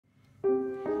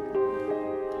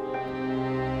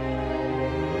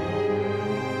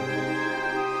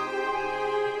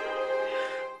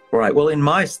Right. Well, in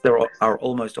mice, there are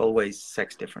almost always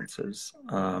sex differences.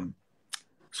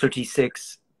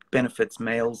 SIRT6 benefits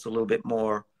males a little bit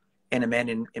more.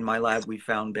 NMN in my lab, we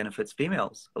found benefits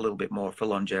females a little bit more for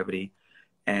longevity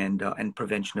and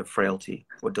prevention of frailty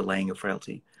or delaying of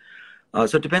frailty.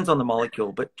 So it depends on the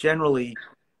molecule, but generally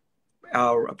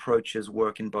our approaches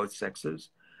work in both sexes.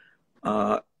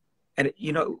 And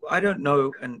you know, I don't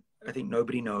know, and I think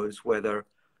nobody knows whether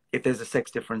if there's a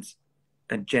sex difference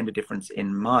and gender difference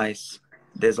in mice,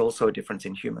 there's also a difference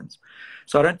in humans.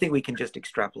 So I don't think we can just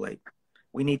extrapolate.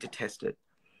 We need to test it.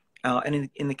 And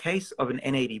in the case of an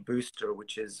NAD booster,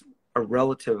 which is a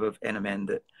relative of NMN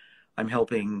that I'm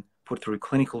helping put through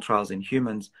clinical trials in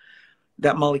humans,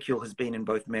 that molecule has been in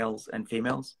both males and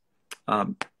females.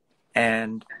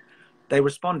 And they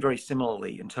respond very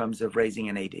similarly in terms of raising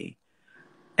NAD.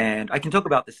 And I can talk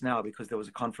about this now because there was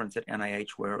a conference at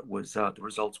NIH where it was, the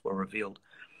results were revealed.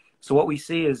 So what we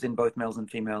see is in both males and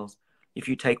females, if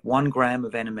you take 1 gram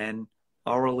of NMN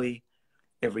orally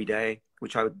every day,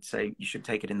 which I would say you should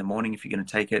take it in the morning if you're going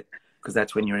to take it, because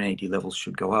that's when your NAD levels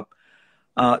should go up,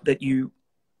 that you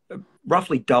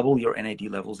roughly double your NAD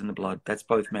levels in the blood. That's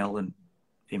both male and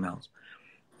females.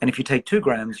 And if you take 2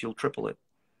 grams, you'll triple it.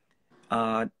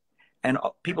 And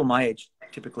people my age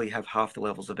typically have half the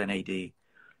levels of NAD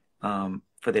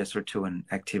for their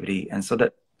Sirtuin activity. And so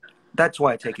that's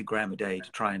why I take 1 gram a day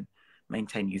to try and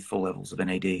maintain youthful levels of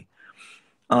NAD.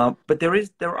 But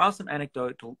there are some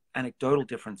anecdotal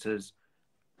differences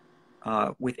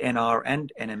with NR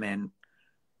and NMN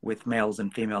with males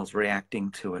and females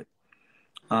reacting to it.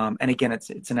 And again, it's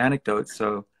an anecdote,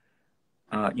 so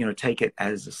you know, take it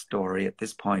as a story at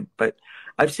this point. But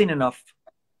I've seen enough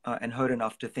and heard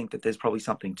enough to think that there's probably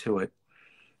something to it.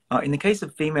 In the case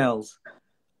of females,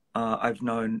 I've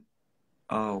known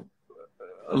a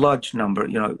large number,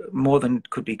 you know, more than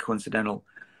could be coincidental,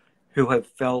 who have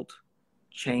felt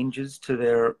changes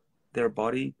to their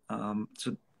body.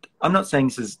 So I'm not saying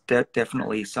this is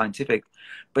definitely scientific,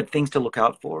 but things to look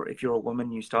out for. If you're a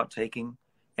woman, you start taking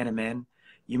NMN,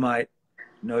 you might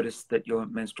notice that your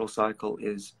menstrual cycle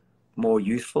is more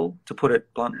youthful, to put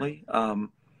it bluntly,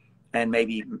 and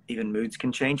maybe even moods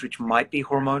can change, which might be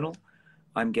hormonal,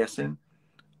 I'm guessing.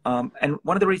 And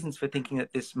one of the reasons for thinking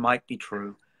that this might be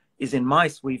true is in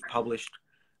mice, we've published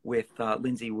with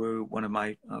Lindsay Wu, one of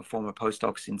my former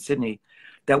postdocs in Sydney,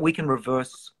 that we can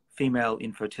reverse female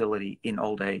infertility in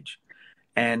old age.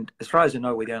 And as far as I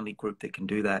know, we're the only group that can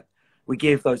do that. We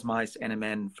give those mice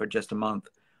NMN for just a month,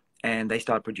 and they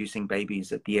start producing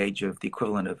babies at the age of the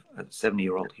equivalent of a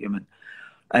 70-year-old human,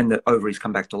 and the ovaries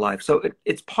come back to life. So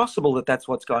it's possible that that's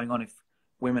what's going on if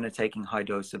women are taking high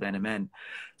dose of NMN.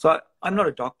 So I'm not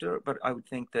a doctor, but I would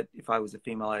think that if I was a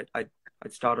female, I'd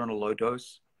start on a low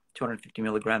dose, 250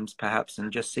 milligrams perhaps,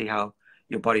 and just see how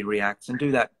your body reacts, and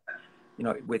do that, you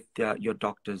know, with your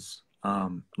doctor's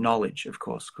knowledge, of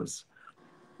course, because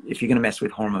if you're going to mess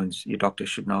with hormones, your doctor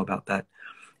should know about that.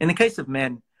 In the case of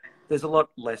men, there's a lot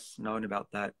less known about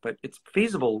that, but it's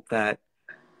feasible that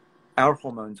our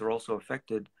hormones are also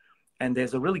affected. And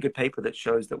there's a really good paper that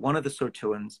shows that one of the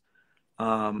Sirtuins,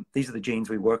 these are the genes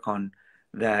we work on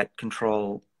that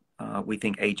control, we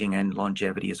think, aging and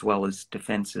longevity as well as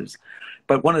defenses.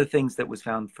 But one of the things that was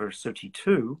found for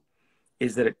SIRT2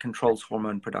 is that it controls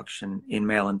hormone production in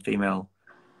male and female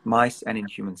mice and in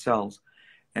human cells.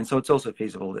 And so it's also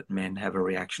feasible that men have a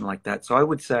reaction like that. So I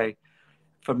would say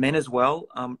for men as well,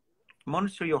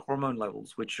 monitor your hormone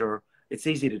levels, which are, it's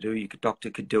easy to do. Doctor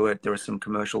could do it. There are some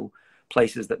commercial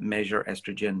places that measure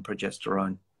estrogen,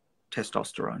 progesterone,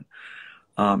 testosterone,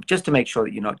 just to make sure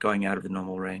that you're not going out of the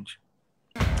normal range.